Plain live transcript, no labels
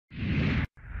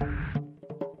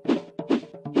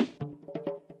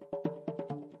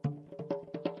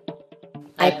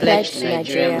I pledge to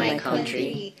Nigeria, my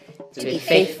country, to be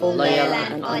faithful, loyal,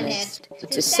 and honest,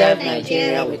 to serve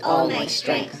Nigeria with all my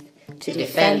strength, to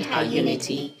defend her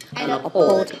unity, and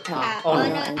uphold her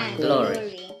honor and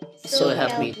glory. So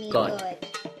help me God.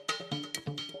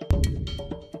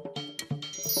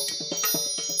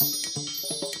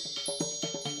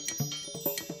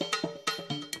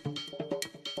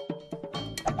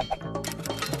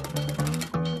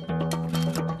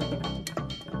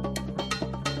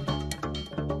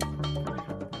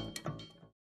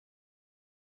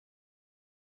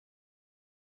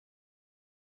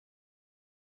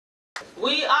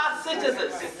 We are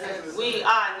citizens. We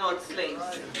are not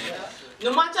slaves.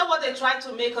 No matter what they try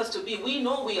to make us to be, we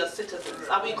know we are citizens,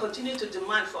 and we continue to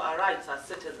demand for our rights as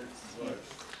citizens.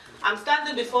 I'm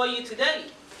standing before you today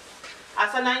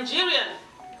as a Nigerian,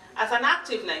 as an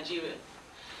active Nigerian.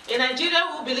 A Nigerian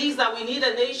who believes that we need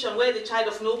a nation where the child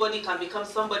of nobody can become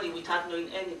somebody without knowing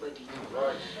anybody.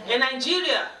 A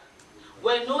Nigeria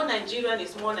where no Nigerian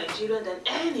is more Nigerian than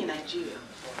any Nigerian.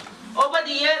 Over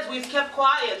the years, we've kept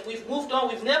quiet, we've moved on,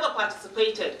 we've never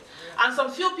participated. And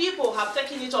some few people have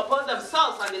taken it upon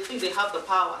themselves and they think they have the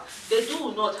power. They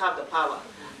do not have the power.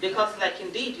 Because like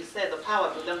indeed you said, the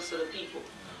power belongs to the people.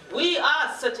 We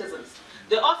are citizens.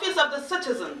 The office of the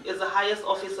citizen is the highest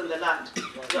office in the land.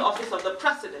 The office of the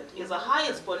president is the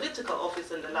highest political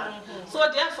office in the land. So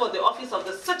therefore, the office of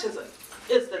the citizen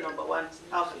is the #1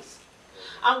 office.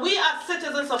 And we are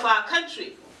citizens of our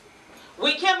country.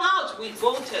 We came out, we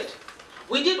voted.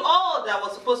 We did all that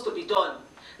was supposed to be done.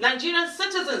 Nigerian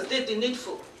citizens did the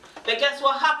needful. But guess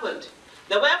what happened?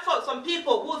 There were some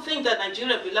people who think that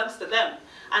Nigeria belongs to them,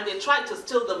 and they tried to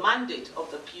steal the mandate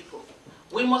of the people.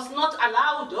 We must not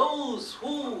allow those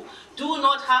who do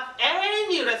not have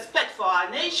any respect for our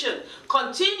nation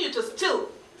continue to steal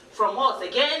from us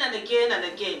again and again and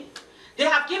again. They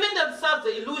have given themselves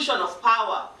the illusion of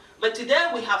power. But today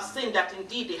we have seen that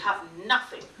indeed they have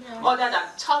nothing other than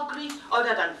thuggery,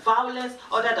 other than violence,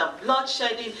 other than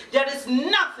bloodshedding. There is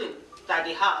nothing that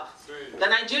they have. The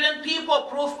Nigerian people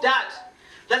proved that.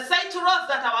 They say to us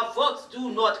that our votes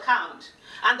do not count.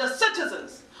 And the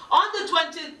citizens, on the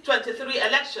 2023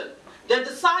 election, they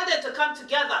decided to come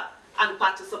together and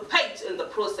participate in the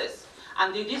process.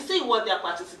 And did you see what their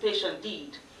participation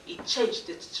did? It changed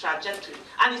its trajectory.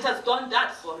 And it has done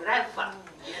that forever.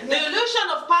 The illusion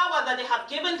of power that they have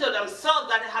given to themselves,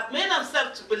 that they have made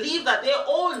themselves to believe that they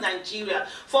own Nigeria.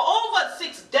 For over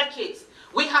 6 decades,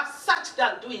 we have sat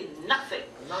down doing nothing.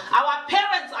 Our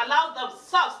parents allowed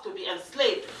themselves to be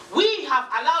enslaved. We have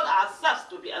allowed ourselves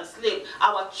to be enslaved.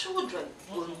 Our children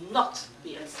will not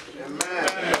be enslaved.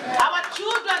 Amen. Our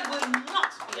children will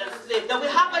not be enslaved. That we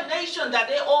have a nation that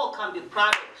they all can be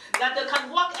proud of. That they can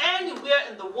walk anywhere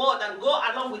in the world and go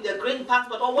along with their green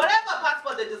passport or whatever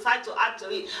passport they decide to add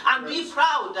to it and be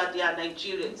proud that they are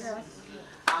Nigerians.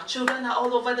 Our children are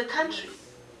all over the country.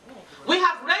 We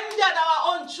have rendered our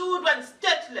own children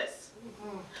stateless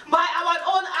by our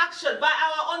own action, by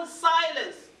our own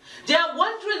silence. They are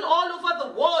wandering all over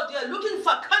the world. They are looking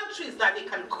for countries that they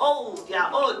can call their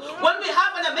own. When we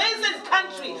have an amazing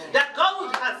country that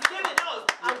God has given us,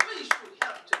 and we should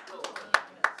help to grow.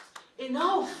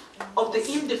 Enough of the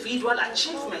individual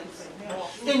achievements.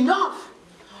 Enough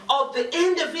of the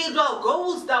individual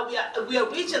goals that we are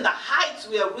reaching, the heights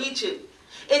we are reaching.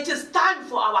 It is time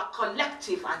for our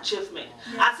collective achievement.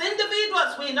 As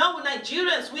individuals, we know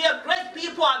Nigerians, we are great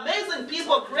people, amazing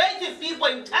people, creative people,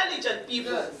 intelligent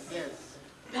people.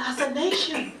 But as a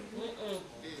nation,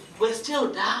 we're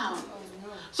still down.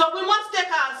 So we must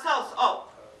take ourselves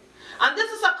up. And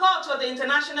this is a call to the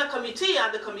International Committee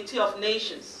and the Committee of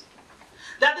Nations.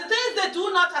 That the things they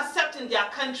do not accept in their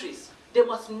countries, they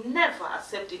must never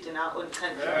accept it in our own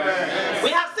country. Yes. We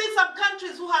have seen some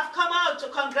countries who have come out to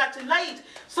congratulate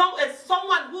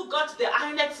someone who got the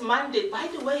INEC's mandate. By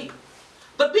the way,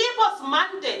 the people's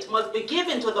mandate must be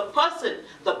given to the person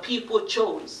the people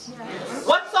chose. Yes.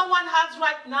 What someone has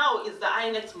right now is the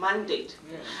INEC's mandate.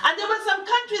 Yes. And there were some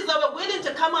countries that were willing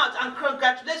to come out and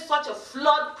congratulate such a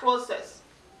flawed process.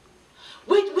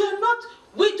 We do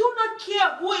not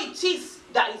care who it is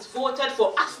that is voted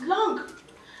for, as long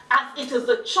as it is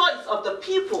the choice of the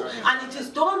people and it is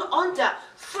done under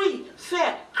free,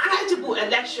 fair, credible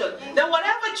election. Then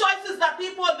whatever choices that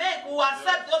people make, will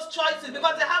accept those choices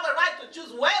because they have a right to choose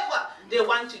whoever they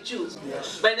want to choose.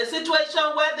 Yes. But in a situation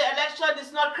where the election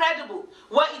is not credible,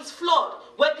 where it's flawed,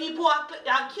 where people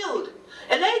are killed,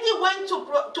 a lady went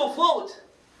to vote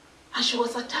and she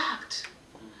was attacked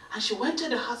and she went to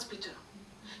the hospital.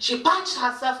 She patched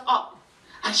herself up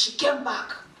and she came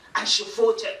back and she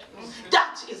voted.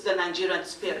 That is the Nigerian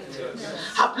spirit.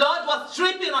 Her blood was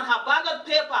dripping on her ballot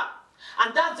paper.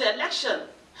 And that's the election.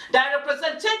 The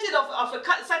representative of a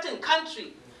certain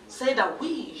country say that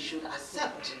we should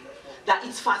accept that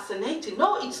it's fascinating.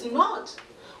 No, it's not.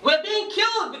 We're being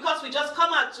killed because we just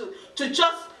come out to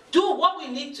just do what we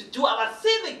need to do, our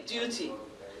civic duty.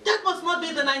 That must not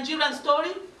be the Nigerian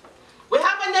story. We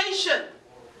have a nation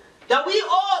that we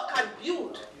all can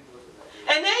build.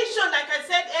 A nation, like I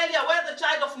said earlier, where the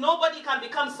child of nobody can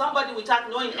become somebody without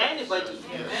knowing anybody.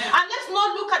 And let's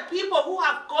not look at people who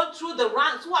have gone through the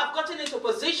ranks, who have gotten into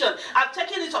position, have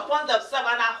taken it upon themselves,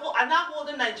 and are now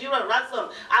holding Nigerian ransom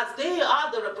as they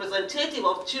are the representative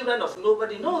of children of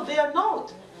nobody. No, they are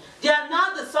not. They are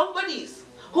now the somebodies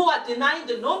who are denying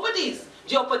the nobodies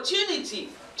the opportunity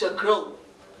to grow.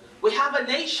 We have a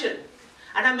nation,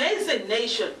 an amazing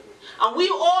nation, and we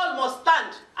all must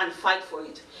stand and fight for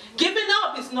it. Giving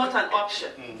up is not an option.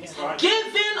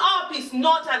 Giving up is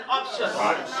not an option.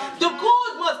 The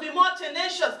good must be more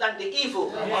tenacious than the evil.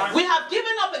 We have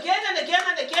given up again and again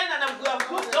and again, and we have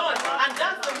moved on. And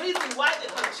that's the reason why they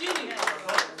continue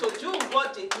to do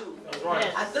what they do.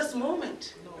 At this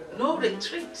moment, no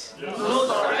retreat, no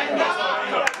surrender.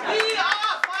 We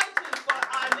are fighting for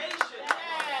our nation.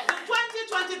 The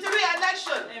 2023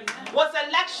 election was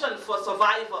election for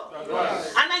survival.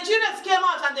 And Nigerians came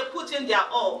out and they put in their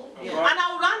all. And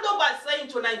I'll round up by saying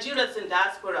to Nigerians in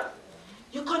diaspora,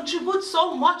 you contribute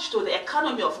so much to the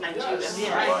economy of Nigeria.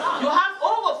 You have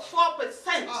over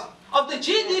 4% of the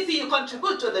GDP you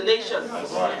contribute to the nation.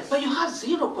 But you have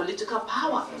zero political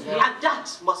power. And that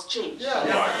must change.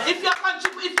 If your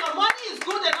money is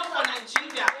good enough for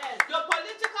Nigeria, your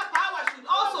political power should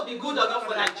also be good enough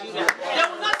for Nigeria. They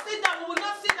will not sit down, we will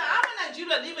not sit down. I'm a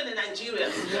Nigerian living in Nigeria.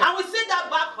 And we sit down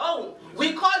back home.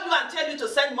 We call you and tell you to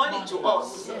send money to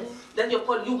us. Then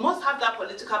you must have that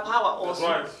political power also.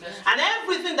 And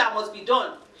everything that must be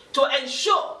done to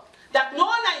ensure that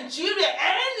no Nigeria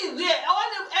anywhere,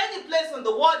 any place in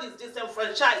the world is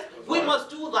disenfranchised. We must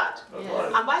do that.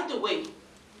 And by the way,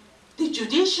 the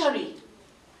judiciary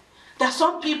that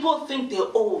some people think they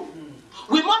own,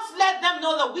 we must let them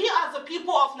know that we as the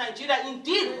people of Nigeria,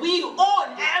 indeed, we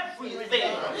own everything.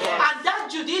 And that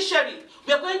judiciary,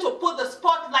 we are going to put the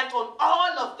spotlight on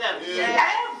all of them.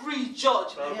 Every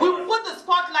judge. We will put the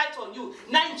spotlight on you.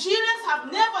 Nigerians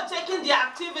have never taken their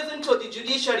activism to the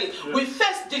judiciary. We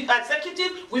face the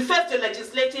executive, we face the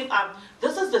legislative arm.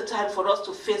 This is the time for us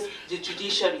to face the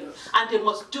judiciary. And they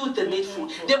must do the needful.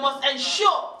 They must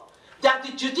ensure that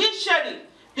the judiciary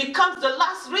becomes the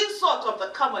last resort of the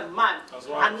common man,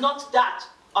 and not that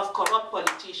of corrupt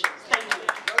politicians. Thank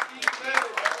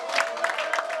you.